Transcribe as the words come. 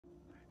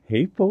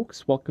Hey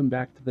folks, welcome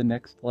back to the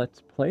next Let's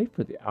Play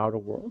for the Outer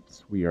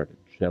Worlds. We are at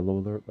Jello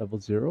Alert Level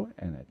 0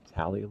 and at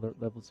Tally Alert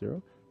Level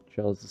 0.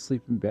 Jello's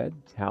asleep in bed.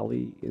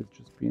 Tally is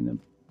just being a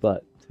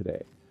butt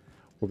today.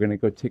 We're going to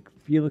go take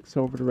Felix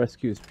over to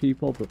rescue his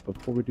people, but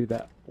before we do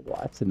that, well,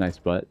 that's a nice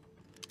butt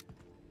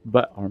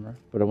armor.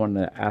 But I wanted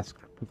to ask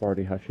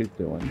Pavarti how she's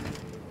doing.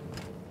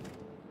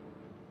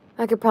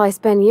 I could probably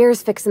spend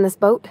years fixing this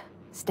boat,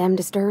 stem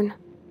to stern.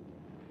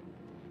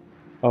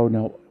 Oh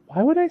no,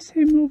 why would I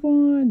say move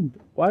on?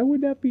 Why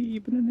would that be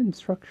even an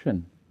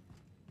instruction?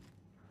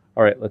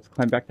 Alright, let's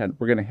climb back down.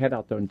 We're going to head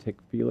out though and take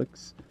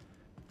Felix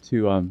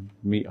to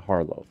meet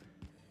Harlow.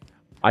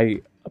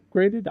 I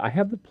upgraded. I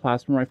have the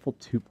plasma rifle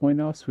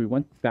 2.0, so we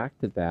went back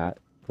to that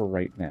for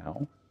right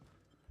now.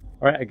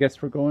 Alright, I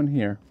guess we're going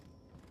here.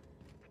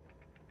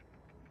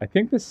 I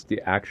think this is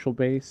the actual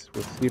base.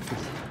 We'll see if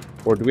this...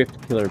 Or do we have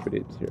to kill everybody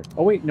that's here?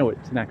 Oh wait, no,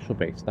 it's an actual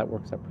base. That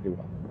works out pretty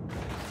well.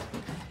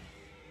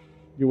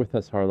 You're with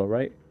us, Harlow,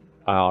 right?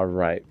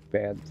 Alright,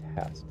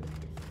 fantastic.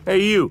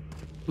 Hey you,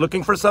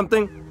 looking for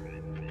something?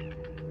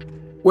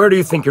 Where do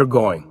you think you're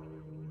going?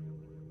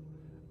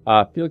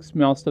 Felix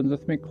Milestone's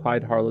with me.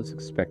 Clyde Harlow's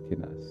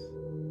expecting us.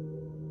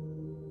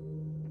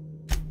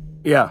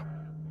 Yeah,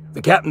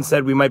 the captain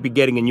said we might be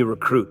getting a new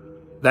recruit.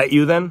 That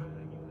you then?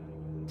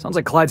 Sounds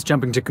like Clyde's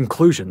jumping to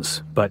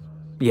conclusions, but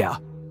yeah,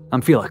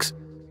 I'm Felix.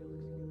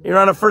 You're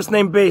on a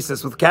first-name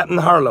basis with Captain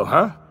Harlow,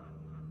 huh?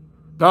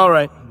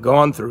 Alright, go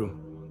on through.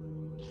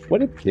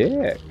 What a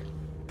dick.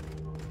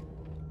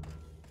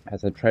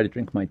 As I try to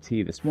drink my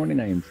tea. This morning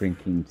I am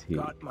drinking tea.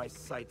 Got my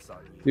sights on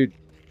you. Dude,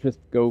 just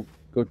go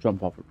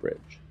jump off a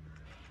bridge.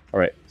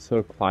 Alright,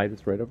 so Clyde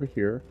is right over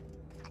here.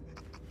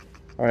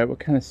 Alright, what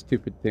kind of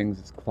stupid things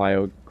is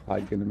Clyde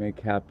gonna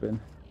make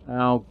happen?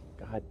 Oh,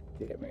 god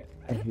damn it.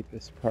 I hate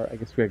this part. I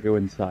guess we gotta go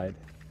inside.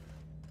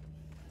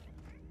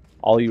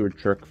 All you are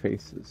jerk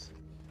faces.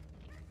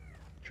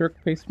 Jerk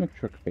face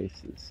McJerk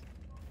faces.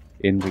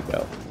 In we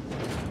go.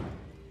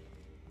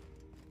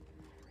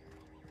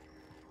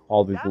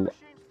 All these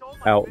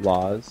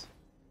outlaws.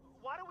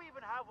 Why do we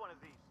even have one of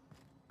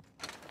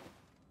these?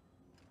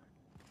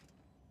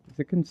 Is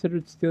it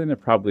considered stealing? It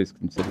probably is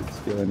considered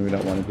stealing. We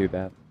don't want to do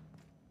that.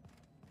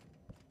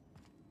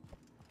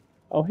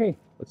 Oh, hey,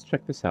 let's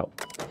check this out.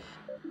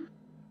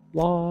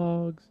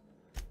 Logs.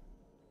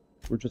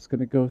 We're just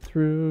going to go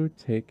through,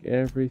 take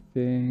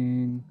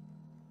everything.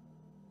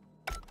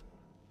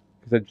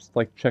 Because I just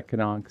like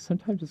checking on. Because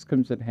sometimes this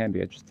comes in handy.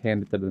 I just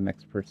hand it to the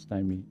next person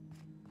I meet.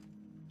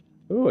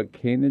 Ooh, a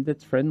cannon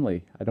that's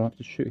friendly. I don't have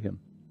to shoot him.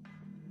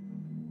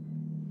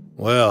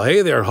 Well,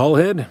 hey there,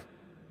 Hullhead.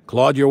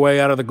 Clawed your way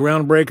out of the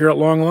groundbreaker at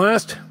long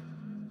last?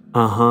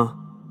 Uh-huh.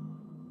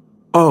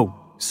 Oh,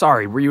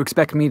 sorry, were you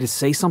expecting me to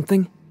say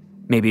something?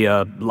 Maybe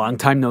a long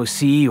time no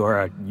see,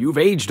 or a you've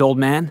aged, old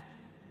man?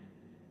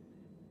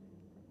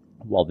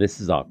 Well,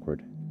 this is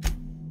awkward.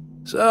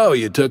 So,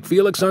 you took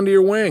Felix under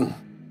your wing.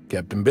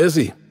 Kept him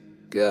busy.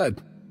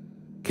 Good.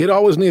 Kid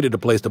always needed a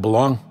place to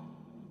belong.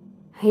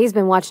 He's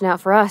been watching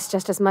out for us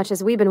just as much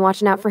as we've been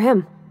watching out for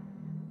him.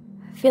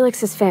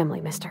 Felix is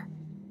family, mister.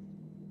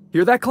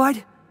 Hear that,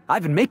 Clyde?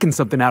 I've been making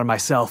something out of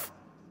myself.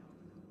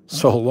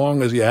 So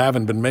long as you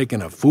haven't been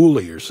making a fool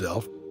of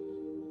yourself.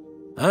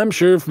 I'm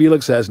sure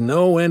Felix has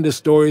no end of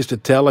stories to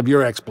tell of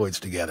your exploits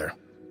together.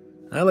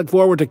 I look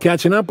forward to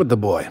catching up with the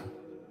boy.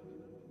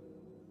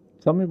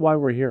 Tell me why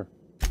we're here.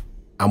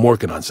 I'm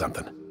working on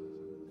something.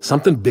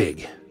 Something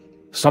big.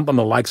 Something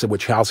the likes of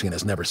which Halcyon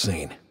has never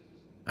seen.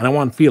 And I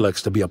want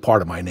Felix to be a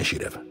part of my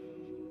initiative.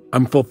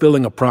 I'm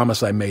fulfilling a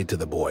promise I made to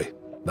the boy,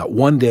 that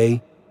one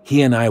day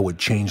he and I would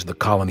change the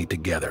colony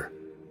together.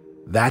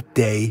 That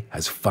day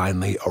has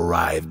finally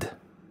arrived.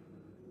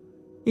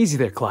 Easy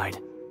there, Clyde.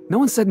 No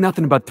one said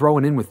nothing about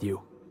throwing in with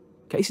you.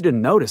 In case you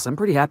didn't notice, I'm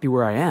pretty happy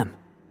where I am.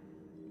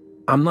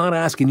 I'm not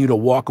asking you to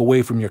walk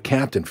away from your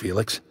captain,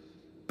 Felix,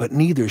 but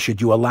neither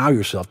should you allow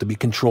yourself to be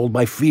controlled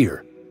by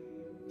fear.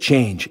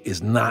 Change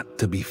is not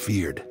to be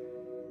feared.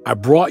 I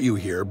brought you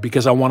here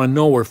because I want to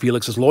know where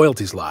Felix's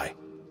loyalties lie.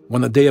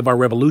 When the day of our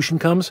revolution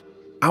comes,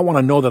 I want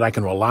to know that I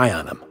can rely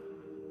on him.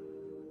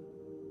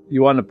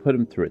 You want to put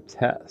him through a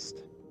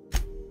test.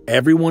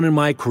 Everyone in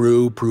my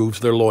crew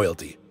proves their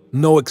loyalty.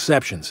 No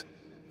exceptions.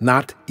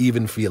 Not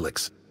even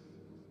Felix.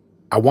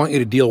 I want you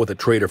to deal with a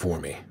traitor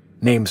for me.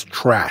 Name's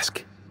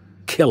Trask.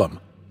 Kill him,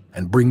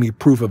 and bring me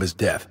proof of his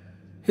death.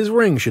 His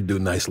ring should do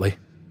nicely.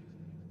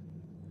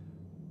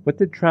 What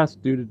did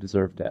Trask do to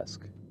deserve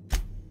desk?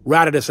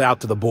 Ratted us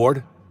out to the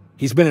board.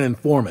 He's been an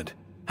informant.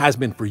 Has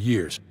been for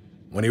years.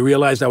 When he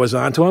realized I was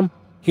onto him,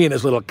 he and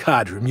his little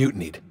cadre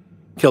mutinied.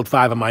 Killed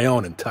 5 of my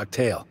own and tucked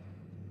tail.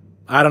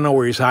 I don't know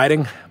where he's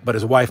hiding, but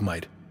his wife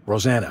might.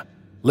 Rosanna.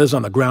 Lives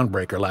on the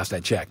groundbreaker last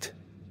I checked.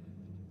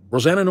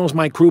 Rosanna knows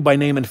my crew by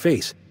name and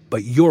face,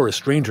 but you're a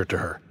stranger to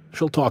her.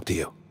 She'll talk to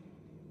you.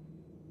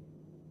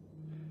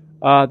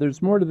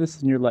 There's more to this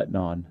than you're letting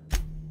on.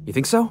 You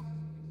think so?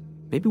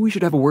 Maybe we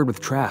should have a word with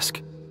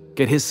Trask.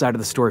 Get his side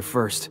of the story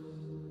first.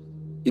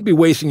 You'd be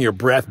wasting your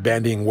breath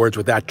bandying words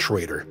with that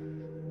traitor.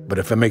 But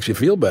if it makes you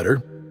feel better,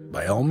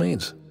 by all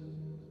means.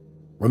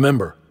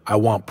 Remember, I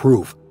want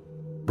proof.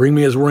 Bring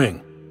me his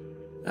ring.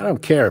 I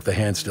don't care if the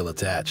hand's still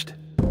attached.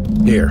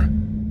 Here,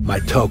 my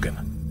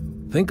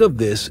token. Think of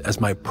this as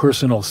my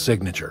personal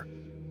signature.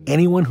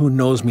 Anyone who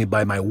knows me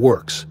by my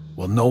works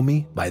will know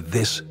me by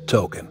this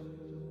token.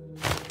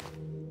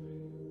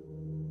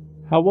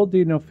 How well do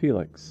you know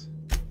Felix?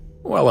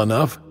 Well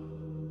enough.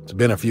 It's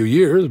been a few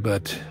years,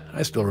 but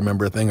I still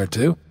remember a thing or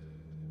two.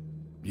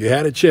 You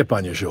had a chip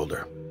on your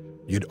shoulder.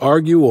 You'd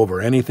argue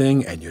over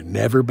anything, and you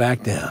never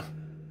back down.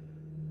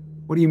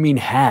 What do you mean,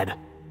 had?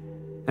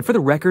 And for the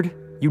record,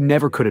 you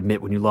never could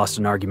admit when you lost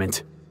an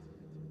argument.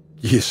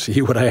 You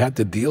see what I had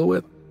to deal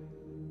with?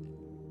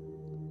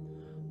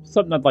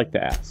 Something I'd like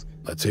to ask.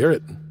 Let's hear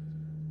it.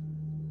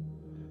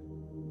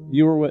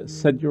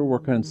 Said you were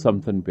working on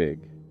something big.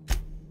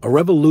 A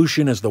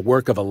revolution is the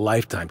work of a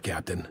lifetime,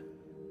 Captain.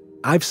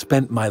 I've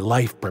spent my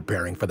life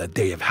preparing for the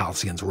day of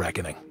Halcyon's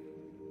reckoning.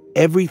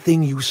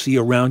 Everything you see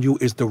around you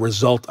is the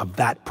result of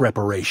that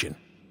preparation.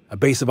 A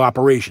base of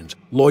operations,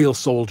 loyal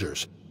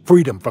soldiers,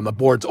 freedom from the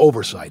board's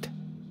oversight.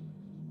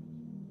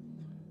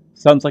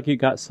 Sounds like you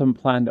got some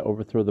plan to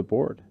overthrow the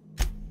board.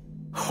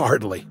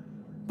 Hardly.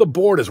 The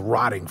board is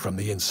rotting from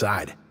the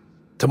inside.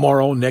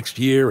 Tomorrow, next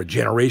year, a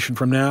generation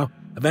from now,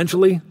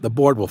 eventually the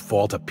board will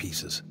fall to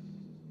pieces.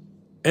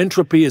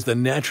 Entropy is the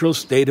natural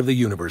state of the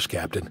universe,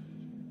 Captain.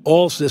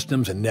 All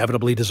systems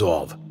inevitably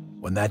dissolve.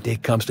 When that day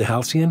comes to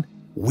Halcyon,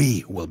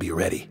 we will be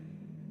ready.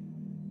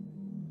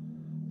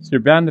 So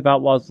your band of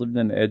outlaws lived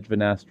on the edge of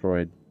an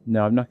asteroid.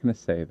 No, I'm not going to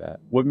say that.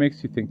 What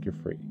makes you think you're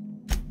free?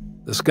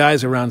 The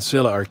skies around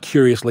Scylla are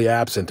curiously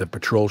absent of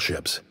patrol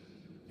ships.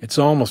 It's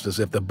almost as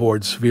if the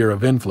board's sphere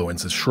of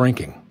influence is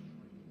shrinking.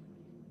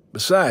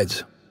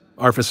 Besides,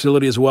 our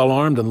facility is well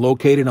armed and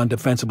located on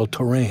defensible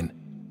terrain.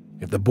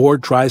 If the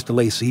board tries to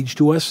lay siege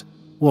to us,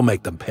 we'll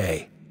make them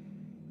pay.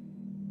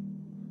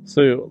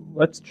 So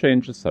let's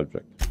change the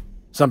subject.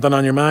 Something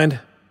on your mind?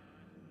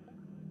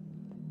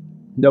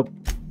 Nope,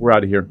 we're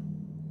out of here.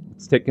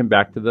 Let's take him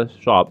back to the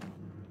shop.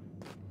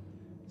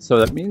 So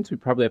that means we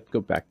probably have to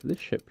go back to the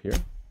ship here.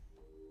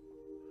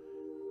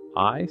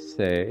 I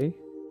say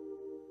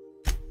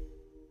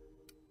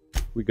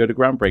we go to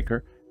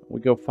Groundbreaker and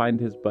we go find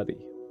his buddy.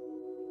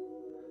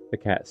 The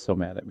cat's so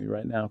mad at me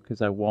right now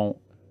because I won't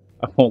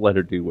let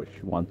her do what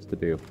she wants to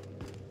do.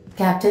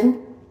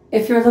 Captain,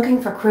 if you're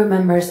looking for crew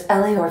members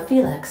Ellie or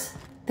Felix,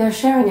 they're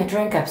sharing a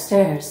drink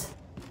upstairs.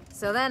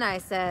 So then I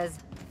says,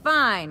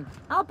 fine,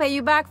 I'll pay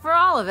you back for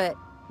all of it,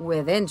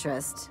 with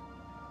interest.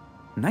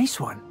 Nice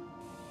one.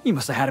 You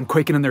must have had them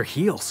quaking in their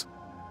heels.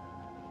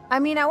 I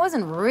mean, I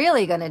wasn't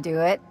really gonna do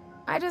it.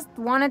 I just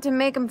wanted to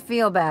make him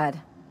feel bad.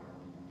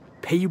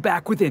 Pay you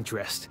back with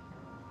interest.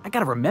 I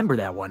gotta remember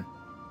that one.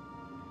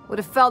 Would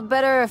have felt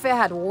better if it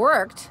had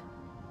worked.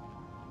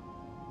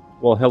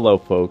 Well, hello,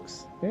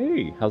 folks.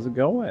 Hey, how's it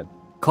going?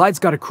 Clyde's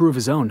got a crew of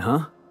his own,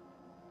 huh?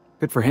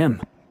 Good for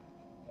him.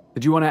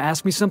 Did you want to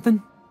ask me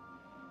something?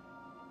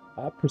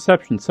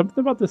 Perception. Something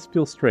about this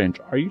feels strange.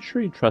 Are you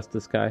sure you trust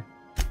this guy?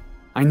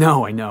 I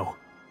know.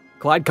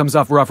 Clyde comes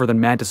off rougher than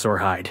Mantisaur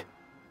hide.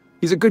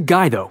 He's a good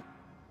guy, though.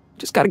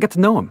 Just gotta get to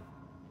know him.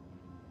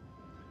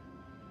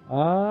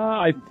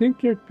 I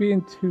think you're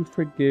being too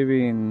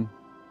forgiving.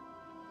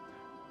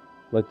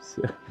 Let's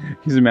see.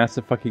 He's a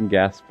massive fucking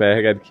gas bag.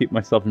 I gotta keep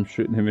myself from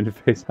shooting him in the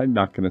face. I'm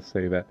not gonna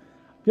say that.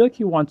 I feel like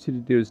he wants you to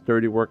do his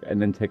dirty work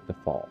and then take the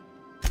fall.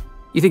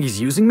 You think he's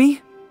using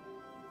me?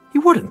 He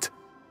wouldn't.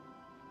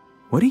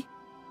 Would he?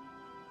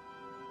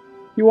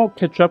 He won't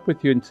catch up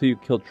with you until you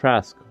kill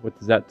Trask. What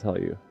does that tell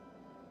you?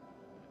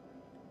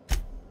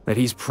 That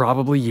he's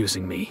probably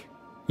using me.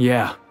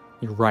 Yeah,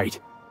 you're right.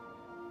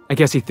 I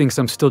guess he thinks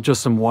I'm still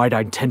just some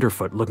wide-eyed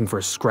tenderfoot looking for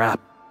a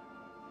scrap.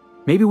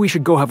 Maybe we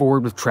should go have a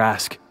word with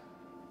Trask.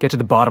 Get to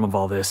the bottom of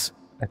all this.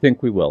 I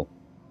think we will.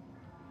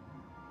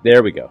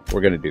 There we go.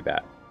 We're going to do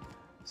that.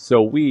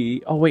 So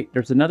oh wait,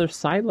 there's another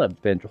Scylla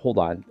bench. Hold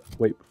on.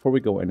 Wait, before we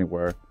go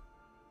anywhere.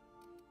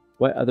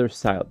 What other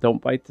Scylla?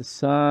 Don't Bite the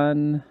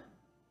Sun.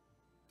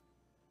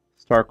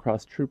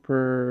 Star-Crossed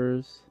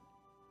Troopers.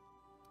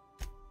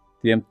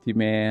 The Empty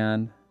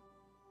Man.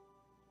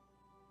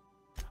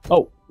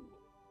 Oh,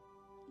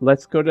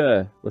 let's go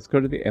to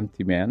the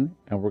Empty Man,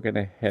 and we're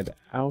gonna head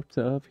out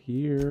of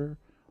here.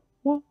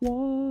 Wah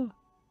wah.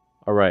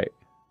 All right.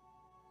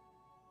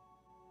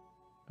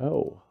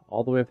 Oh,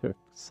 all the way up there.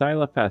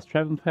 Scylla Fast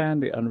Travel Plan,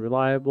 the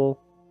Unreliable.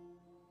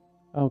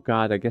 Oh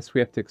God, I guess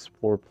we have to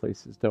explore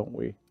places, don't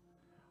we?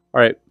 All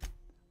right, I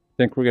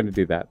think we're gonna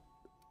do that.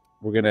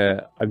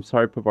 I'm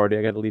sorry, Pavardi,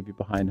 I gotta leave you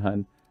behind,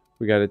 hun.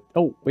 We gotta,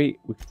 oh wait,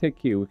 we could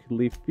take you. We could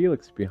leave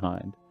Felix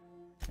behind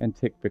and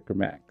take Vicar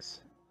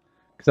Max.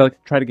 Because I like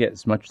to try to get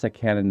as much as I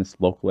can in this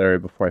local area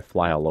before I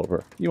fly all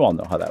over. You all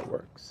know how that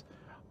works.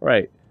 All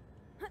right.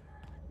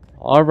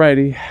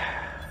 Alrighty.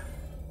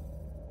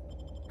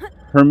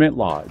 Hermit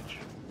Lodge.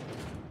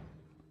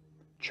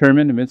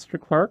 Chairman Mr.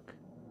 Clark?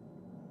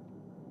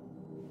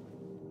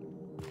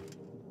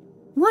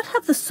 What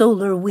have the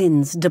solar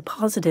winds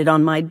deposited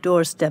on my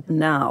doorstep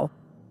now?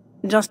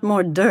 Just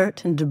more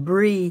dirt and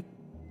debris.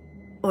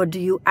 Or do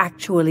you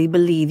actually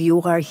believe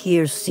you are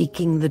here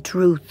seeking the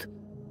truth?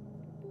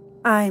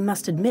 I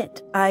must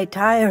admit, I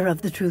tire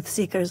of the truth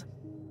seekers.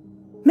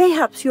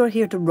 Mayhaps you're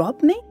here to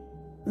rob me?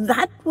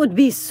 That would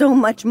be so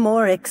much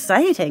more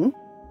exciting.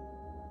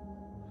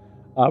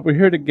 We're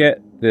here to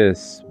get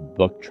this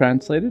book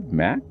translated,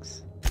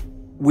 Max?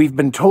 We've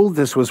been told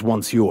this was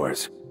once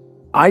yours.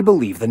 I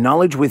believe the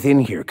knowledge within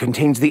here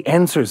contains the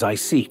answers I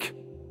seek.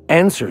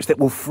 Answers that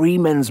will free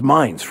men's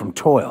minds from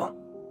toil.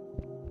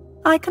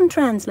 I can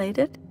translate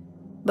it,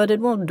 but it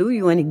won't do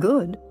you any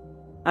good.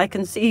 I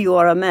can see you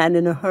are a man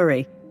in a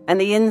hurry,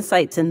 and the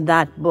insights in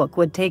that book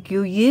would take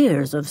you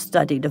years of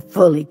study to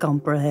fully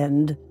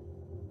comprehend.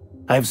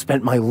 I've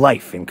spent my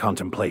life in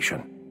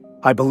contemplation.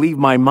 I believe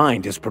my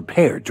mind is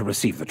prepared to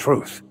receive the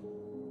truth.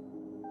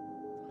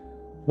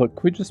 Look,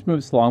 could we just move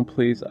this along,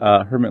 please?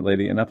 Hermit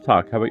lady, enough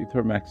talk. How about you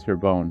throw Max your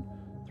bone?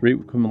 3,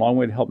 we've come a long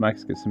way to help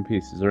Max get some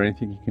peace. Is there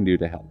anything you can do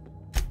to help?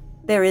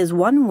 There is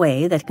one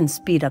way that can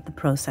speed up the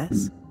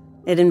process.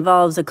 It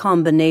involves a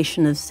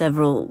combination of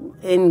several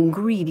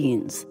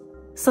ingredients,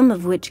 some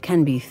of which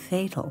can be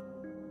fatal.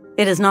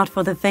 It is not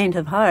for the faint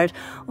of heart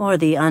or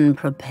the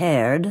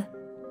unprepared.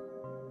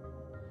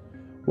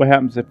 What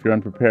happens if you're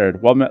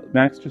unprepared? Well,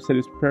 Max just said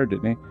he's prepared,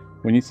 didn't he?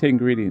 When you say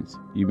ingredients,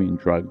 you mean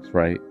drugs,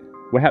 right?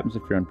 What happens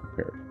if you're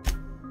unprepared?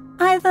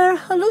 Either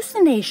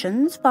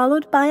hallucinations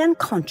followed by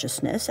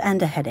unconsciousness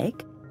and a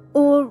headache,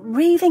 or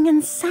raving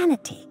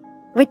insanity,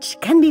 which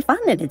can be fun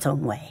in its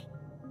own way.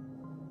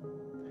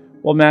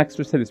 Well, Max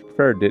just said he's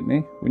prepared, didn't he?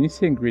 When you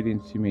say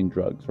ingredients, you mean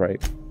drugs,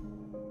 right?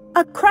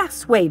 A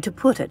crass way to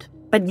put it,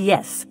 but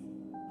yes.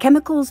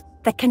 Chemicals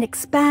that can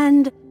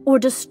expand or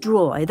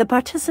destroy the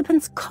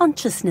participant's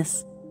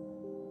consciousness.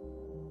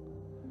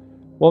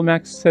 Well,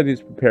 Max said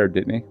he's prepared,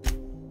 didn't he?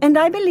 And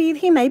I believe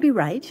he may be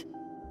right.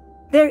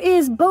 There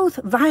is both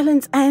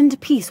violence and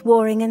peace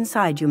warring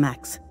inside you,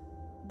 Max.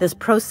 This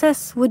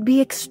process would be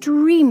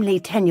extremely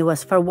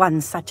tenuous for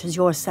one such as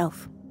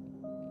yourself.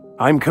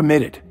 I'm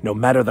committed, no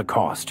matter the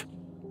cost.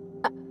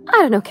 I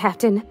don't know,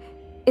 Captain.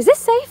 Is this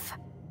safe?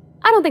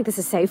 I don't think this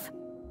is safe.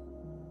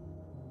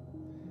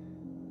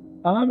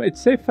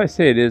 It's safe if I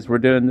say it is. We're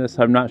doing this.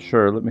 I'm not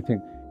sure. Let me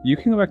think. You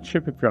can go back to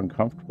ship if you're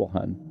uncomfortable,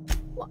 hun.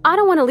 Well, I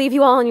don't want to leave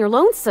you all on your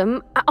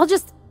lonesome. I'll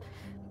just...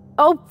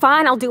 Oh,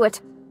 fine, I'll do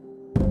it.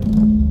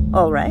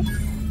 All right.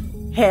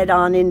 Head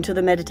on into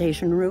the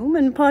meditation room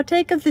and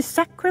partake of the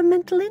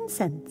sacramental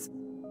incense.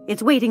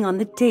 It's waiting on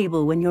the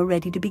table when you're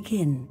ready to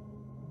begin.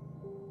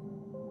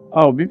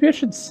 Oh, maybe I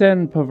should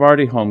send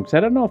Pavardi home, because I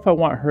don't know if I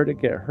want her to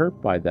get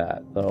hurt by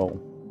that, though.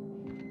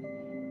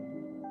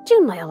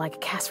 June Leia like a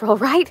casserole,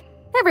 right?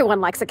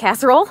 Everyone likes a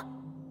casserole.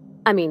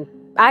 I mean,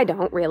 I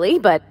don't really,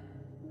 but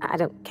I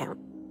don't count.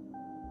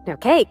 No,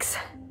 cakes.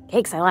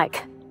 Cakes I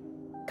like.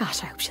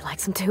 Gosh, I hope she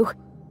likes them too.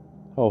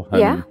 Oh,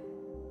 honey. Yeah?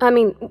 I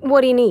mean,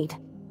 what do you need?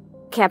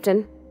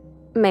 Captain?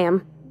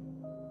 Ma'am?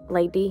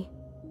 Lady?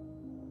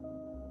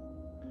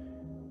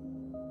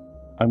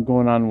 I'm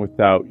going on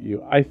without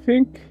you. I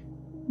think...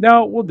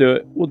 No, we'll do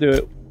it. We'll do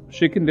it.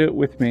 She can do it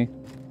with me.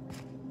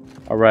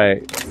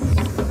 Alright.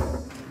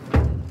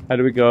 How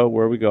do we go?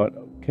 Where are we going?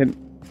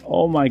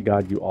 Oh my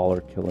god, you all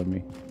are killing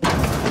me.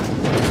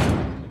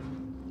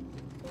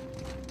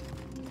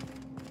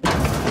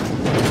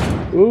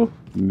 Ooh,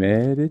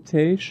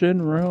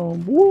 meditation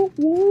room. Woo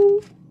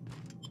woo.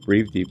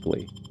 Breathe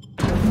deeply.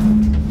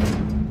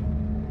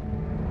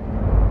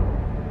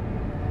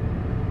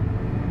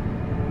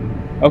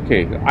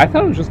 Okay, I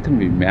thought it was just gonna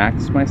be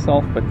Max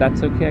myself, but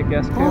that's okay, I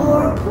guess.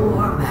 Poor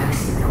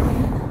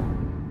Maximilian.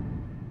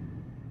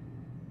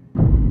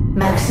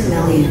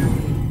 Maximilian,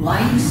 why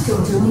are you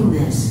still doing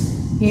this?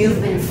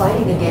 You've been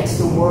fighting against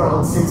the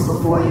world since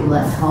before you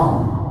left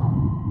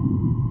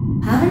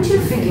home. Haven't you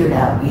figured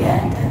out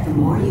yet that the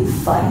more you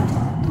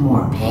fight, the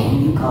more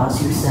pain you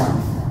cause yourself?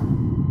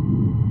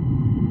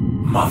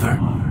 Mother,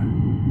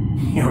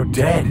 you're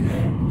dead.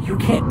 You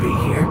can't be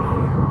here.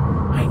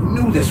 I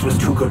knew this was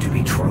too good to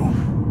be true.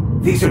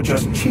 These are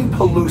just cheap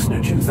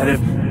hallucinogens that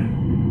have...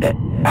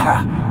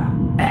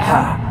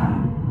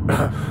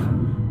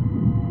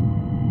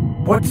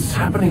 What's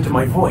happening to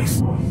my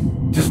voice?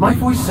 Does my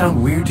voice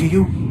sound weird to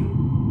you?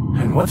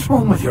 And what's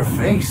wrong with your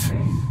face?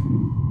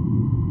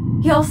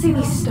 Y'all see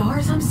these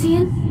stars I'm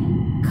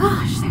seeing?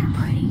 Gosh, they're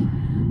pretty.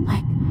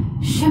 Like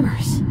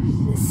shimmers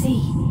in the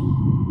sea.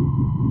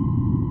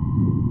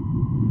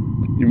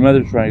 Your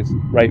mother's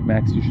right,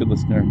 Max. You should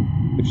listen to her.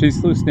 If she's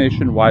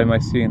hallucination, why am I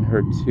seeing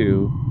her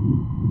too?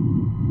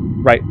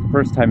 Right, the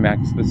first time,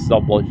 Max, this is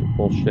all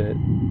bullshit.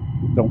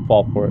 Don't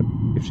fall for it.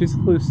 If she's a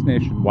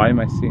hallucination, why am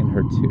I seeing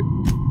her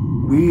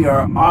too? We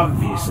are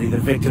obviously the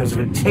victims of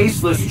a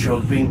tasteless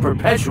joke being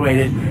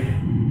perpetuated...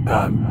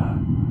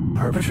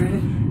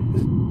 perpetrated?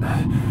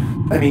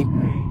 I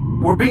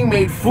mean, we're being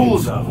made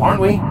fools of,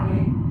 aren't we?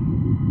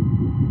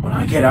 When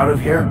I get out of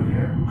here,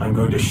 I'm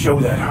going to show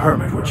that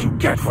hermit what you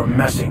get for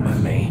messing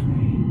with me.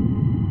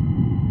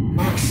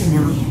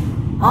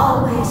 Maximilian,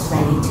 always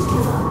ready to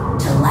give up,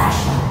 to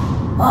lash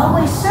out,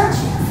 always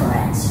searching for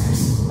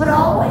answers, but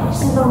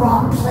always in the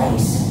wrong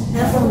place,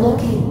 never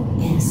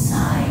looking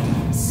inside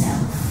himself.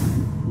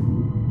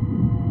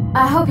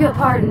 I hope you'll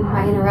pardon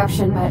my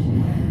interruption, but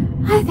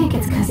I think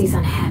it's because he's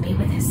unhappy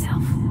with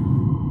himself.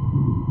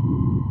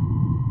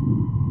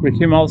 We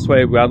came all this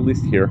way. We'll at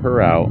least hear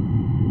her out.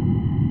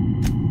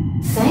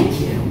 Thank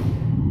you.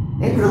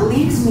 It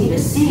relieves me to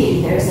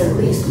see there's at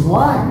least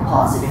one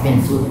positive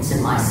influence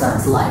in my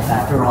son's life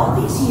after all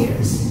these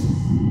years.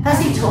 Has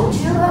he told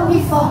you how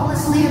he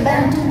thoughtlessly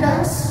abandoned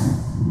us?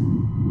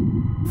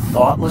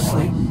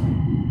 Thoughtlessly?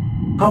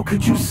 How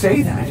could you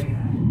say that?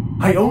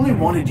 I only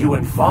wanted you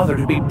and Father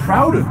to be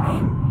proud of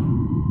me.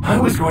 I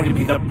was going to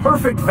be the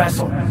perfect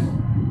vessel.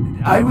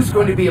 I was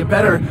going to be a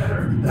better...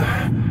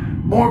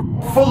 more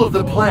full of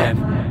the plan.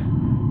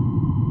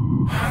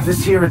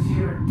 This here,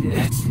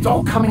 it's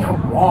all coming out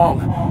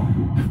wrong.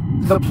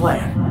 The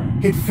plan.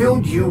 It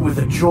filled you with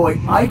a joy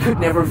I could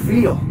never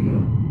feel.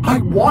 I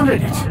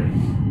wanted it.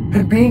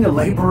 And being a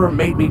laborer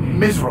made me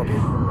miserable.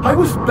 I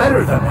was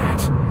better than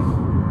that.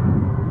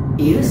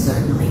 You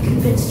certainly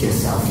convinced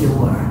yourself you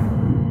were.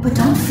 But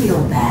don't feel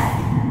bad.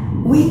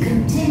 We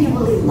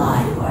continually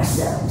lie to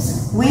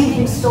ourselves,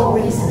 weaving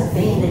stories in a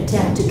vain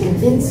attempt to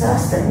convince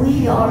us that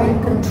we are in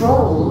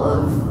control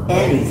of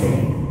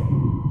anything.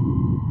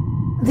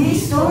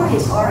 These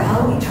stories are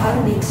how we try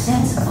to make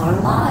sense of our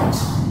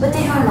lives, but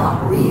they are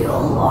not real,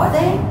 are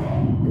they?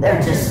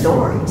 They're just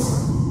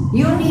stories.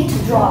 You need to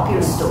drop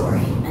your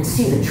story and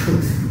see the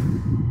truth.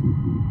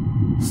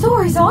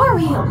 Stories are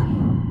real.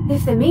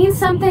 If they mean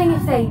something,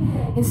 if they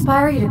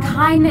inspire you to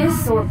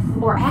kindness or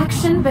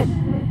action, but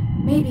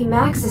maybe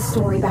Max's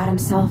story about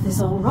himself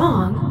is all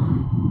wrong,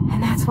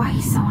 and that's why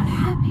he's so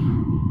unhappy.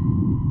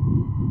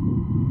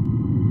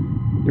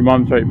 Your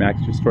mom's right,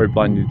 Max. Your story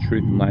blinded you to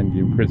truth and landed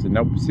you in prison.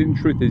 Nope, seeing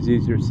truth is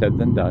easier said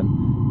than done.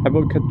 How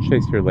about we cut the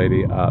chase here,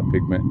 lady?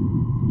 Pigment.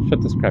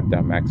 Shut this crap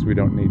down, Max. We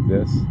don't need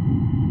this.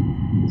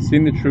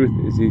 Seeing the truth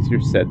is easier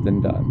said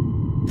than done.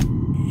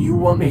 You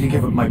want me to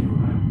give up my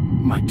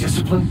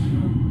discipline?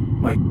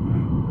 My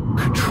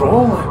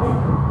control?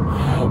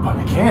 Oh, but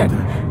I can't.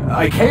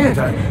 I can't.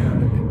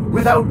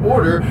 Without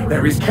order,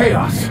 there is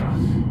chaos.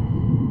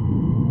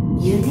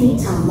 You need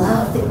to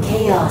love the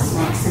chaos,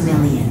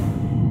 Maximilian.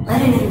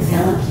 Let it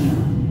envelop you.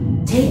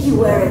 Take you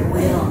where it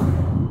will.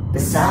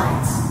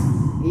 Besides,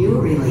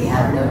 you really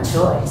have no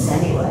choice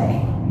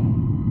anyway.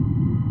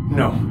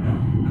 No,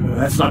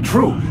 that's not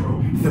true.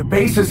 The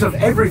basis of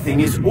everything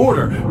is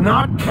order,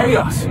 not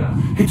chaos.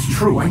 It's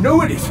true, I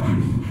know it is.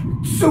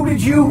 So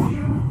did you.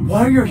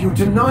 Why are you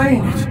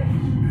denying it?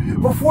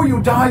 Before you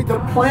died, the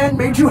plan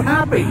made you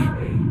happy.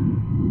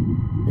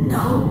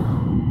 No,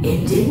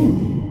 it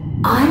didn't.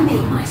 I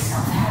made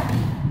myself happy.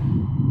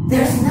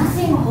 There's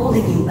nothing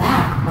holding you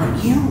back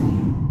but you.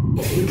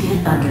 If you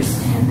can't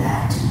understand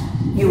that,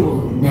 you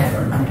will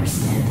never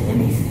understand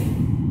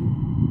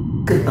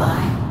anything.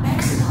 Goodbye,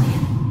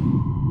 Maximilian.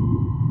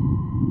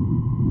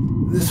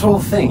 This whole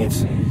thing,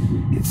 it's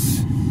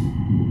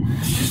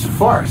just a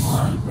farce,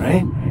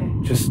 right?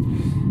 Just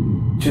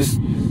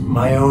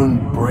my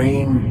own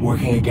brain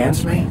working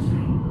against me?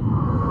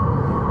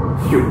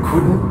 You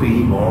couldn't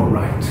be more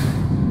right.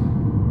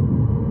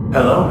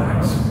 Hello,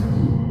 Max.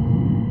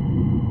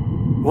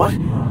 What?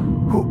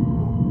 Who?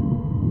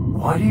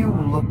 Why do you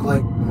look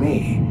like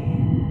me?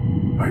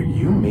 Are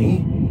you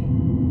me?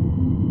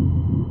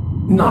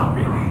 Not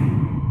really.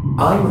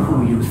 I'm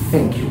who you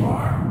think you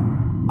are.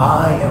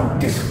 I am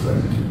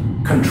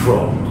disciplined,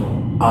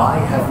 controlled. I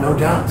have no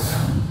doubts.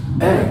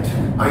 And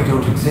I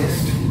don't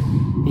exist.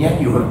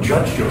 Yet you have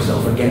judged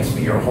yourself against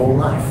me your whole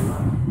life.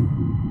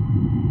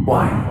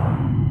 Why?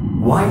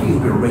 Why do you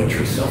berate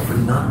yourself for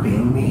not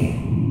being me?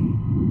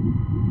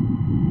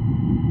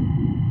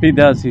 If he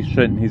does, he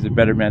shouldn't. He's a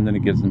better man than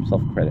he gives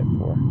himself credit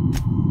for.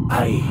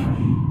 I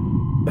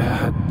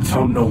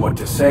don't know what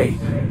to say.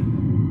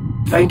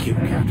 Thank you,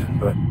 Captain,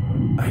 but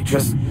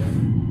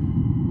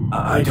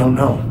I don't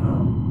know.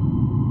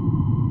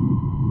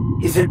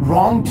 Is it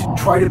wrong to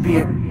try to be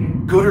a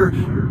gooder,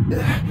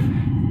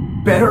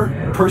 better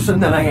person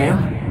than I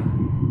am?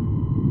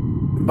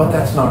 But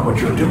that's not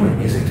what you're doing,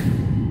 is it?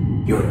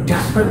 You're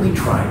desperately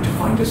trying to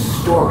find a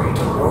story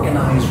to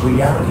organize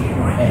reality in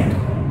your head.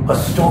 A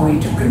story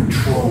to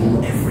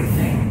control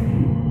everything.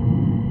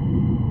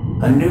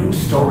 A new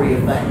story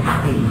of the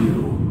happy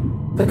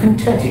you, the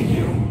contented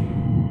you.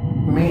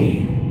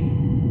 Me.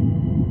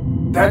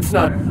 That's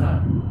not...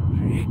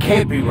 It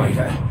can't be right.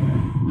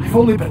 I've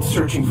only been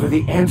searching for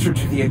the answer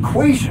to the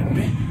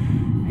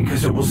equation,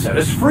 because it will set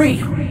us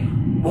free,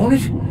 won't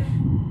it?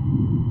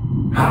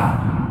 How?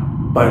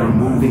 By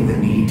removing the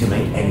need to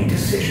make any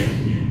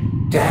decision.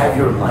 To have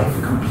your life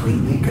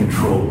completely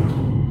controlled.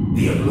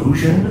 The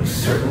illusion of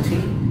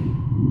certainty.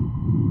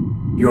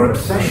 Your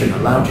obsession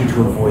allowed you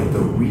to avoid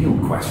the real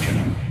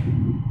question.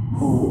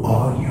 Who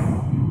are you?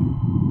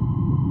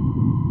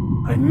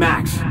 I'm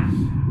Max.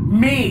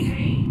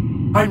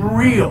 Me! I'm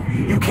real.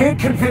 You can't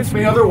convince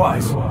me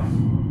otherwise.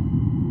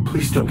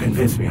 Please don't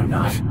convince me I'm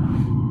not.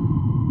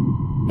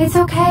 It's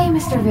okay,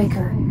 Mr.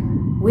 Vicar.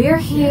 We're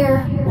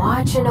here,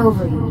 watching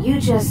over you. You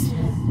just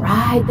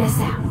ride this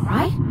out,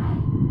 right?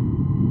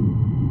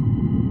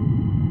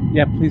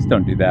 Yeah, please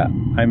don't do that.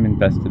 I'm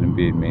invested in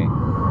being me.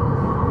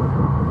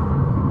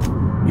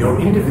 Your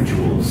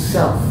individual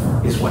self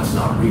is what's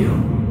not real.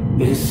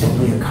 It is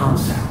simply a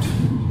concept.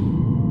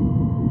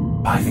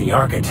 By the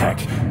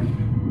architect.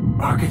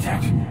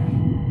 Architect?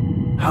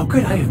 How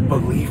could I have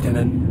believed in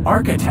an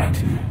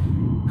architect?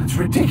 That's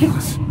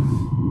ridiculous.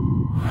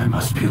 I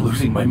must be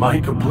losing my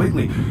mind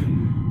completely.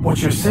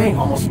 What you're saying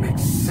almost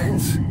makes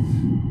sense.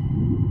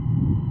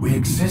 We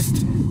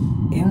exist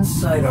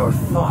inside our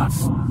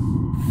thoughts,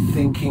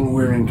 thinking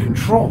we're in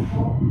control.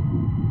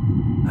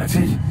 That's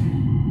it,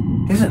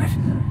 isn't it?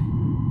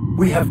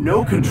 We have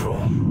no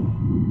control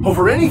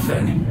over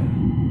anything.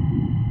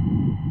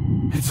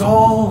 It's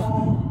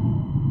all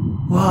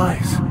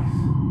lies.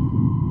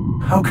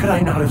 How could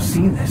I not have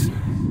seen this?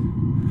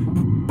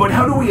 But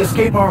how do we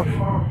escape ourselves?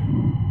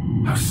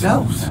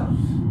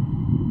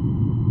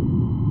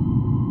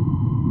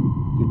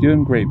 You're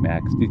doing great,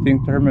 Max. Do you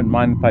think the Hermit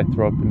mind if I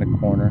throw up in the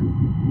corner?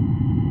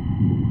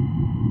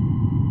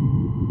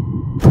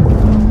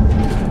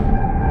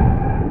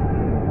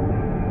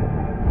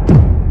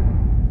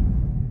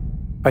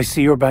 I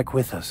see you're back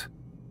with us.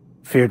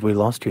 Feared we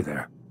lost you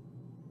there.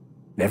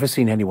 Never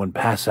seen anyone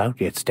pass out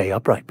yet stay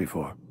upright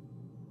before.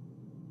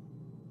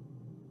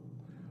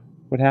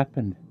 What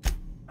happened?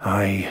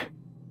 I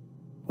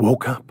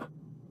woke up.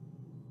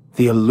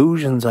 The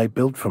illusions I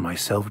built for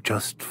myself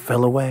just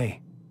fell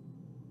away.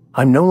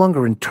 I'm no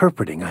longer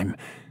interpreting, I'm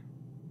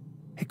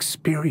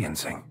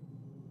experiencing.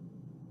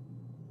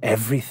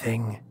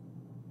 Everything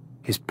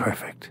is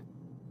perfect.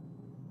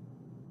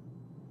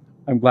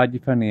 I'm glad you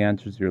found the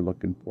answers you're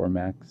looking for,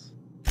 Max.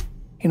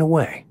 In a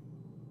way.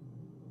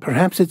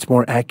 Perhaps it's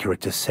more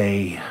accurate to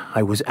say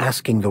I was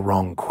asking the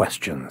wrong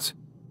questions.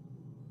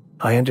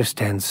 I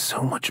understand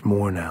so much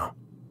more now.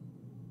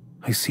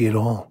 I see it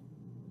all.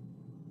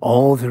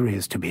 All there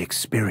is to be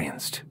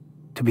experienced,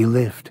 to be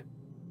lived.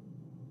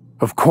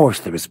 Of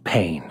course there is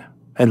pain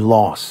and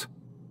loss,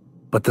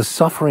 but the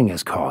suffering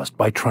is caused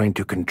by trying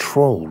to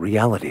control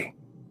reality,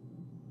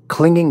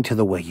 clinging to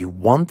the way you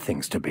want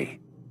things to be,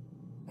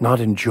 not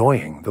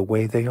enjoying the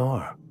way they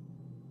are.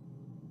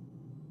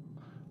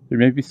 There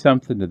may be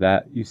something to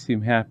that. You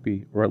seem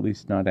happy, or at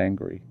least not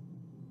angry.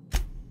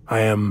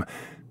 I am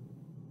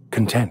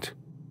content.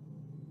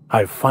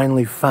 I've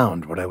finally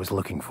found what I was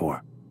looking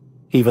for,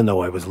 even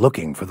though I was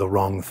looking for the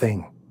wrong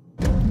thing.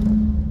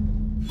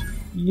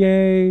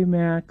 Yay,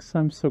 Max.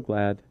 I'm so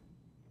glad.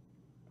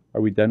 Are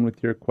we done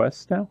with your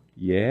quest now?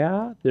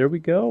 Yeah, there we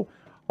go.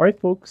 All right,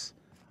 folks.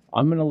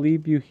 I'm going to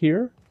leave you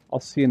here. I'll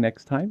see you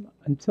next time.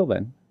 Until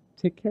then,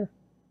 take care.